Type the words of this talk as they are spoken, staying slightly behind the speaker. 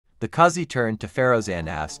The Qazi turned to Pharaoh and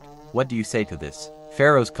asked, "What do you say to this?"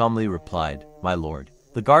 Pharaoh calmly replied, "My lord,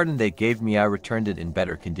 the garden they gave me, I returned it in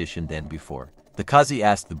better condition than before." The Qazi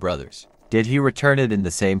asked the brothers, "Did he return it in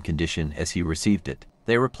the same condition as he received it?"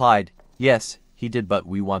 They replied, "Yes, he did, but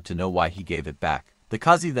we want to know why he gave it back." The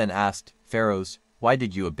Qazi then asked Pharaoh, "Why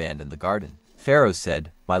did you abandon the garden?" Pharaoh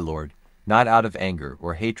said, "My lord, not out of anger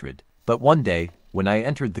or hatred, but one day, when I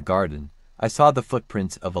entered the garden, I saw the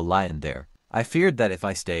footprints of a lion there. I feared that if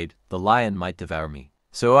I stayed, the lion might devour me.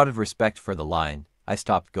 So out of respect for the lion, I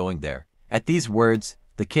stopped going there." At these words,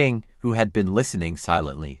 the king, who had been listening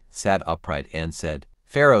silently, sat upright and said,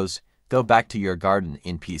 "Pharaoh, go back to your garden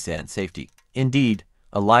in peace and safety." Indeed,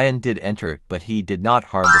 a lion did enter, but he did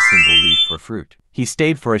not harm a single leaf or fruit. He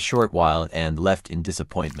stayed for a short while and left in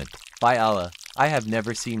disappointment. "By Allah, I have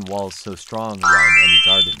never seen walls so strong around any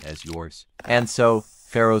garden as yours." And so,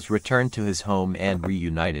 Pharaoh returned to his home and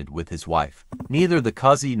reunited with his wife. Neither the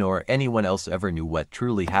Qazi nor anyone else ever knew what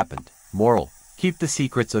truly happened. Moral: keep the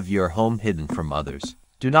secrets of your home hidden from others.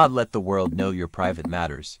 Do not let the world know your private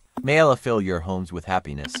matters. May Allah fill your homes with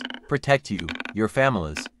happiness, protect you, your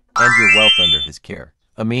families, and your wealth under His care.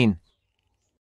 Amin.